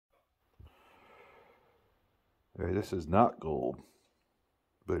Alright, this is not gold,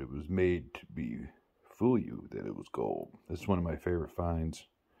 but it was made to fool you that it was gold. This is one of my favorite finds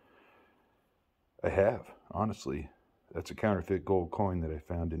I have, honestly. That's a counterfeit gold coin that I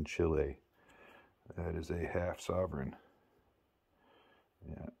found in Chile. That is a half sovereign.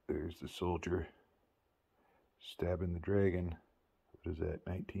 Yeah, there's the soldier stabbing the dragon. What is that,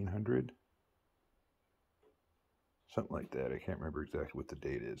 1900? Something like that. I can't remember exactly what the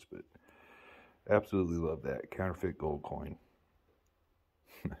date is, but absolutely love that. Counterfeit gold coin.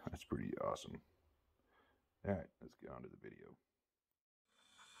 That's pretty awesome. Alright, let's get on to the video.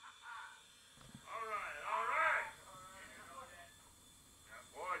 Alright.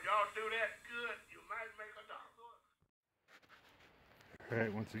 Boy, y'all do that good, you might make a dollar.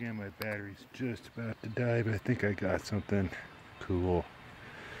 Alright, once again my battery's just about to die, but I think I got something cool.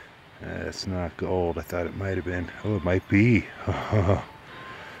 It's not gold. I thought it might have been. Oh, it might be. I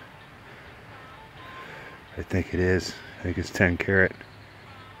think it is. I think it's 10 karat.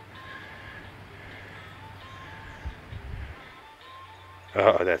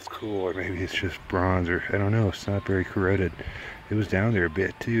 Oh, that's cool. Or maybe it's just bronze, or I don't know. It's not very corroded. It was down there a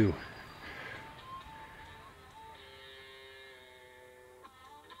bit too.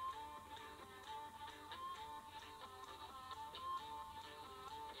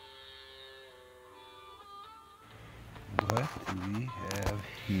 What do we have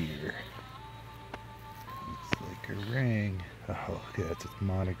here? Looks like a ring. Oh, okay, that's a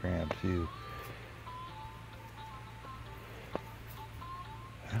monogram too.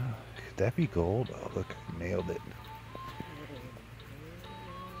 Oh, could that be gold? Oh, look, I nailed it.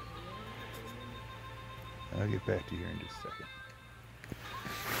 I'll get back to you in just a second.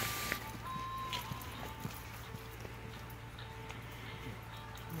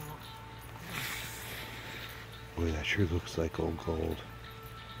 Boy, that sure looks like old gold.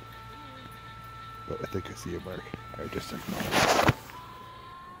 But I think I see a mark. Alright, just a moment.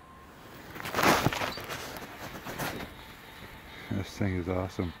 This thing is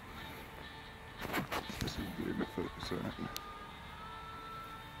awesome. Let's see if we can focus on it.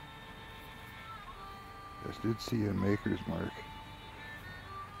 Just did see a maker's mark.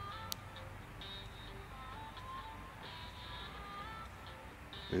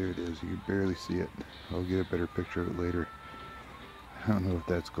 There it is. You can barely see it. I'll get a better picture of it later. I don't know if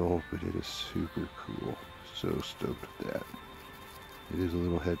that's gold, but it is super cool. So stoked with that. It is a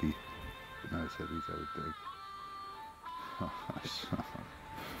little heavy, but not as heavy as I would think. Awesome.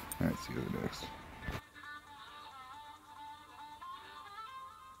 Alright, see you next.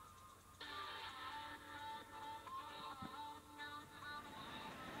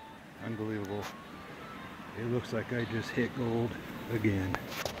 Unbelievable. It looks like I just hit gold again.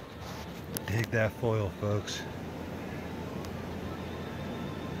 Dig that foil, folks.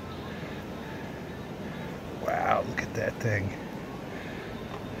 Wow, look at that thing.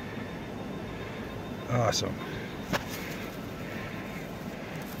 Awesome.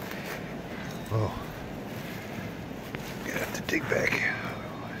 Oh, gonna have to dig back.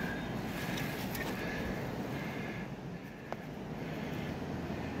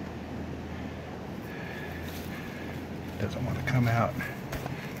 Doesn't want to come out.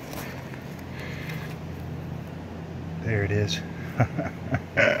 There it is.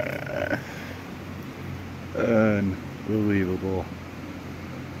 Unbelievable.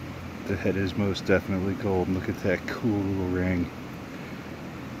 The head is most definitely gold. Look at that cool little ring.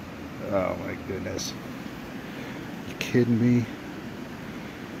 Oh my goodness. You kidding me?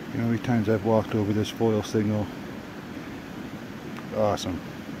 You know how many times I've walked over this foil signal? Awesome.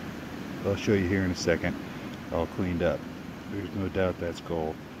 I'll show you here in a second. All cleaned up. There's no doubt that's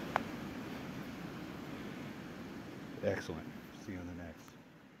gold. Excellent. See you on the next.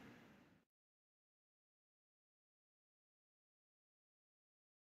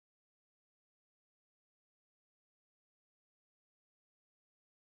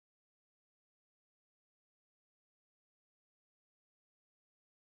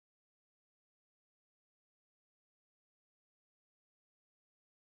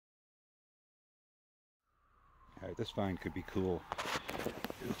 Alright, this find could be cool.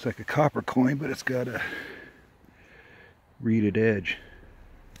 It looks like a copper coin, but it's got a reeded edge.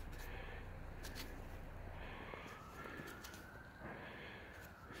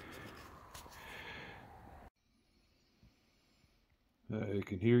 I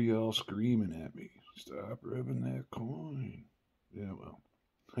can hear y'all screaming at me. Stop rubbing that coin. Yeah, well,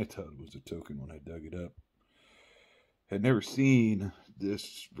 I thought it was a token when I dug it up. Had never seen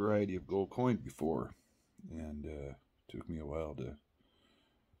this variety of gold coin before, and took me a while to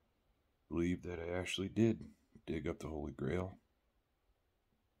believe that I actually did dig up the Holy Grail.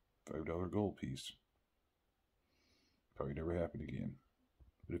 $5 gold piece. Probably never happen again.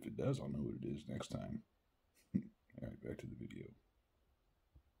 But if it does, I'll know what it is next time. Alright, back to the video.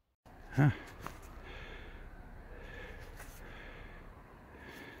 Huh.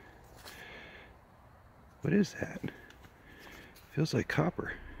 What is that? Feels like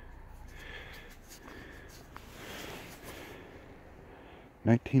copper.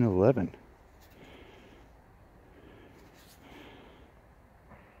 1911.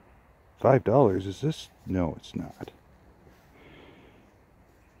 $5, is this? No, it's not.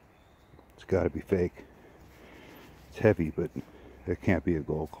 It's gotta be fake. It's heavy, but it can't be a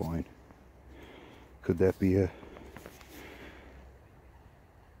gold coin. Could that be a...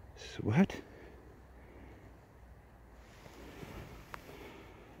 What?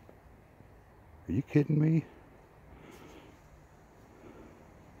 Are you kidding me?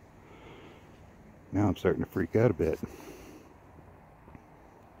 Now I'm starting to freak out a bit.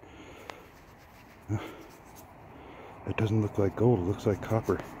 It doesn't look like gold, it looks like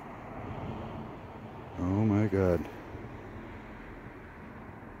copper. Oh my god.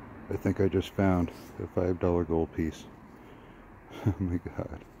 I think I just found a $5 gold piece. Oh my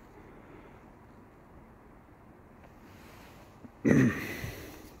god.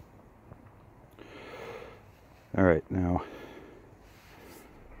 Alright, now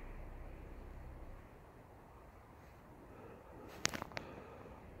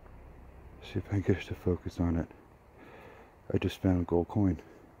see if I can get to focus on it. I just found a gold coin.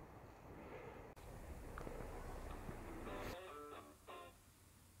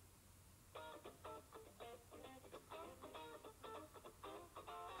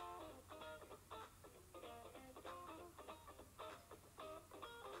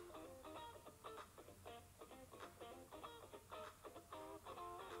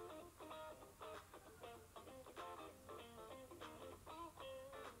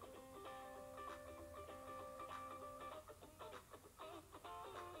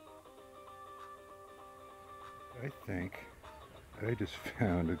 I think I just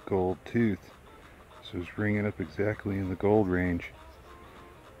found a gold tooth. So it's ringing up exactly in the gold range.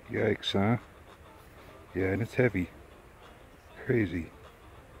 Yikes, huh? Yeah, and it's heavy. Crazy.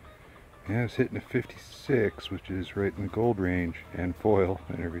 Yeah, it's hitting a 56, which is right in the gold range, and foil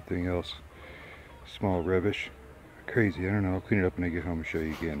and everything else. Small rubbish. Crazy, I don't know. I'll clean it up when I get home and show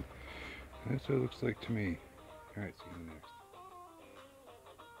you again. That's what it looks like to me. Alright, see you next.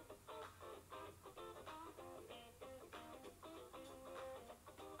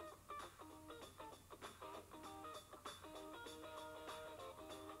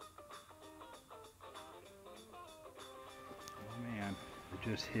 Oh man,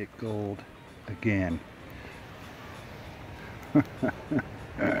 we just hit gold again.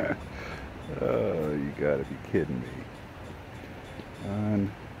 Oh, you gotta be kidding me.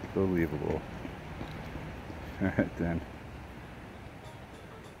 Unbelievable. Alright then.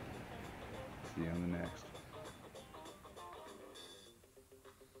 See you on the next.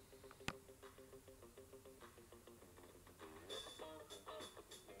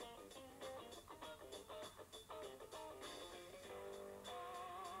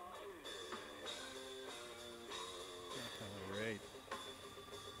 Alright.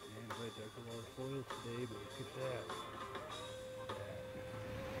 And I dug a lot of foils today, but look at that.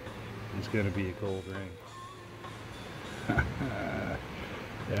 It's gonna be a gold ring.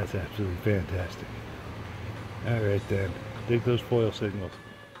 That's absolutely fantastic. Alright then, dig those foil signals.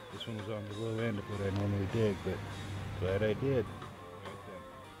 This one was on the low end of what I normally dig, but glad I did. Alright then,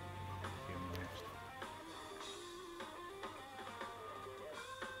 see you next.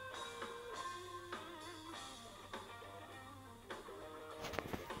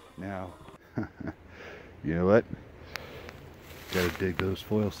 Now, you know what? Gotta dig those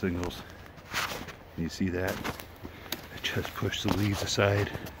foil signals. You see that? I just pushed the leaves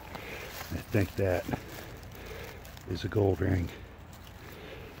aside. I think that is a gold ring.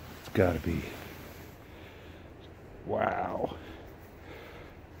 It's gotta be. Wow.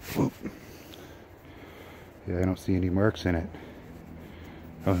 Whoop. Yeah, I don't see any marks in it.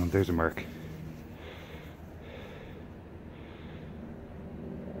 Oh no, there's a mark.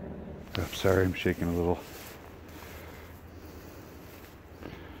 Oh, sorry, I'm shaking a little.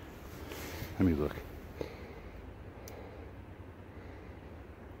 Let me look.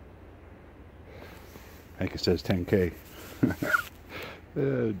 I think it says 10K.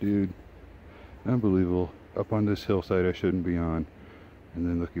 Oh, dude. Unbelievable. Up on this hillside I shouldn't be on. And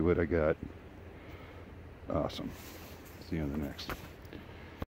then look at what I got. Awesome. See you on the next.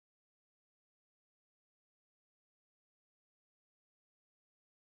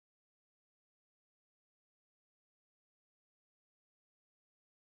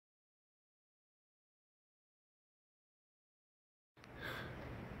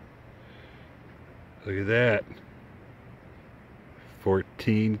 Look at that.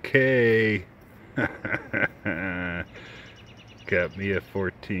 14K. Got me a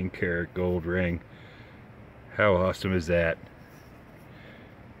 14 karat gold ring. How awesome is that?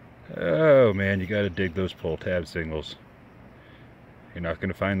 Oh man, you gotta dig those pull tab singles. You're not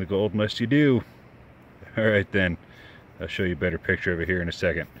gonna find the gold unless you do. Alright then, I'll show you a better picture of it here in a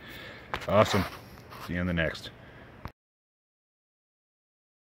second. Awesome. See you on the next. I'm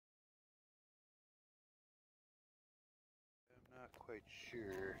not quite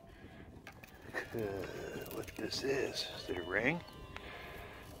sure what this is. Is it a ring?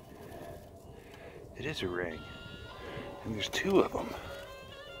 It is a ring. And there's two of them.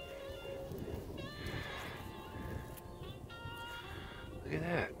 Look at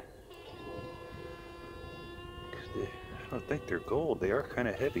that. I don't think they're gold. They are kind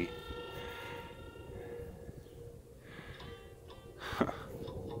of heavy.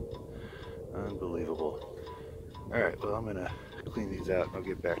 Unbelievable. Alright, well, I'm going to clean these out and I'll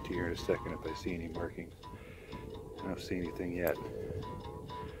get back to you in a second if I see any markings. I don't see anything yet.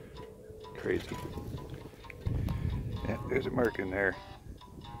 Crazy. Yeah, there's a mark in there.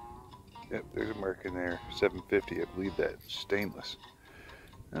 Yep, there's a mark in there. 750, I believe that's stainless.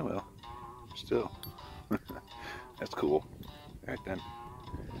 Oh well, still. That's cool. Alright then.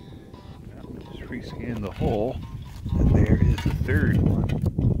 Now, just rescan the hole. And there is the third one.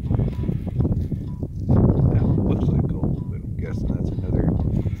 That looks like gold, but I'm guessing that's another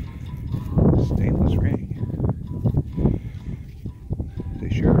stainless ring. They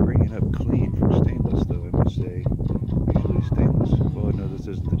sure are ringing up clean for stainless, though, I must say. Usually stainless. Well, no, this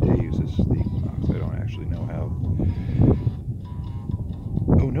isn't the Deus, this is the Equinox. I don't actually know how.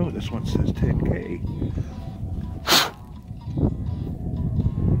 Oh no, this one says 10K.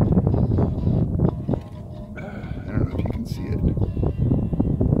 I don't know if you can see it.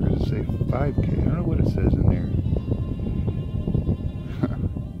 Or does it say 5K? I don't know what it says in there.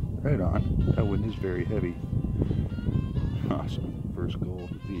 Right on. That one is very heavy. Awesome. First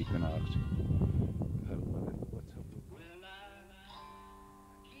gold with the Equinox. I love it. What's up?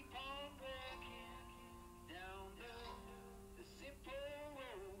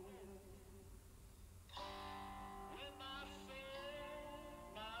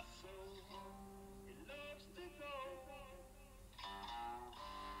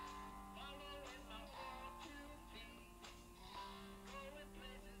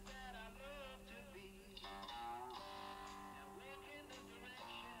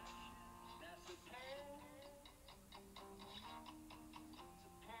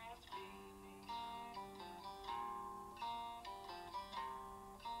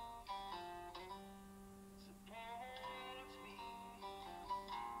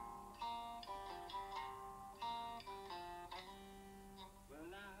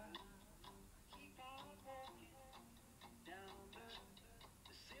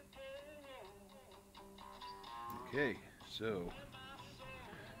 Okay, so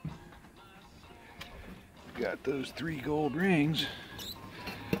got those 3 gold rings,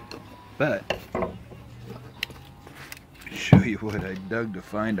 but show you what I dug to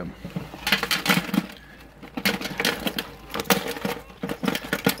find them.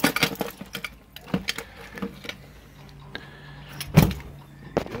 There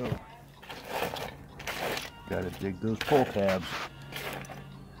you go. Gotta dig those pull tabs.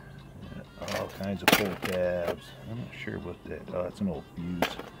 All kinds of pull tabs. I'm not sure what that. Oh, that's an old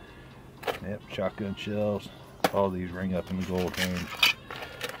fuse. Yep, shotgun shells. All these ring up in the gold range.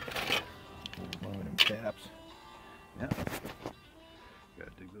 Aluminum caps. Yep.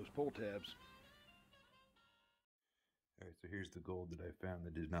 Gotta dig those pull tabs. Alright, so here's the gold that I found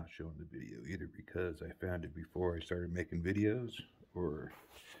that is not shown in the video, either because I found it before I started making videos, or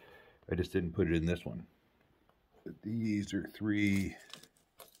I just didn't put it in this one. But these are 3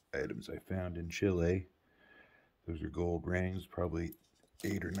 items I found in Chile. Those are gold rings, probably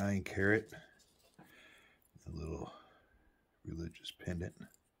 8 or 9 karat. A little religious pendant.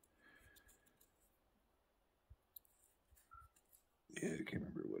 Yeah, I can't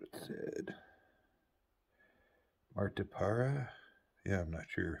remember what it said. Marta Para? Yeah, I'm not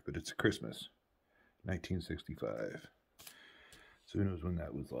sure, but it's Christmas, 1965. So who knows when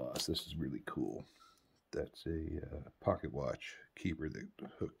that was lost. This is really cool. That's a pocket watch keeper that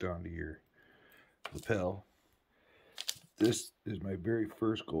hooked onto your lapel. This is my very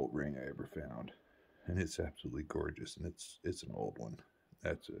first gold ring I ever found, and it's absolutely gorgeous, and it's an old one.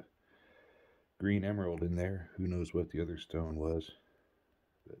 That's a green emerald in there. Who knows what the other stone was,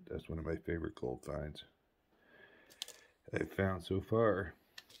 but that's one of my favorite gold finds I've found so far.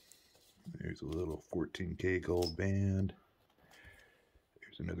 There's a little 14K gold band.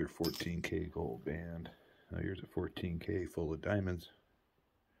 There's another 14K gold band. Now here's a 14K full of diamonds.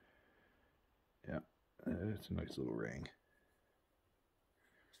 Yeah, that's a nice little ring.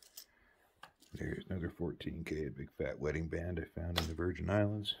 There's another 14K, a big fat wedding band I found in the Virgin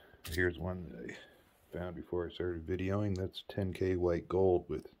Islands. Here's one that I found before I started videoing. That's 10K white gold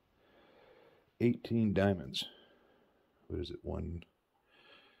with 18 diamonds. What is it,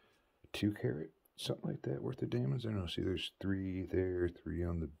 2 carat? Something like that worth of diamonds? I don't know. See, there's 3 there, 3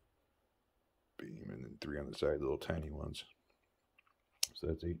 on the beam, and then 3 on the side, little tiny ones. So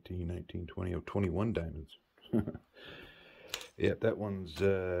that's 18, 19, 20, 21 diamonds. Yeah, that one's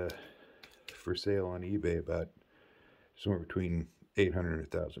for sale on eBay about somewhere between $800 and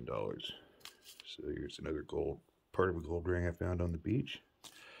 $1,000. So here's another part of a gold ring I found on the beach.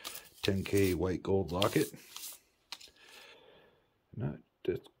 10K white gold locket. Not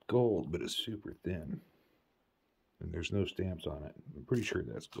just gold, but it's super thin. And there's no stamps on it. I'm pretty sure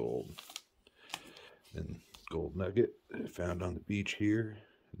that's gold. Then gold nugget that I found on the beach here.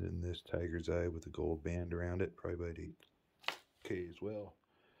 And then this tiger's eye with a gold band around it, probably about 8K as well.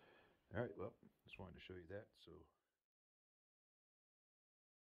 All right, well, just wanted to show you that. So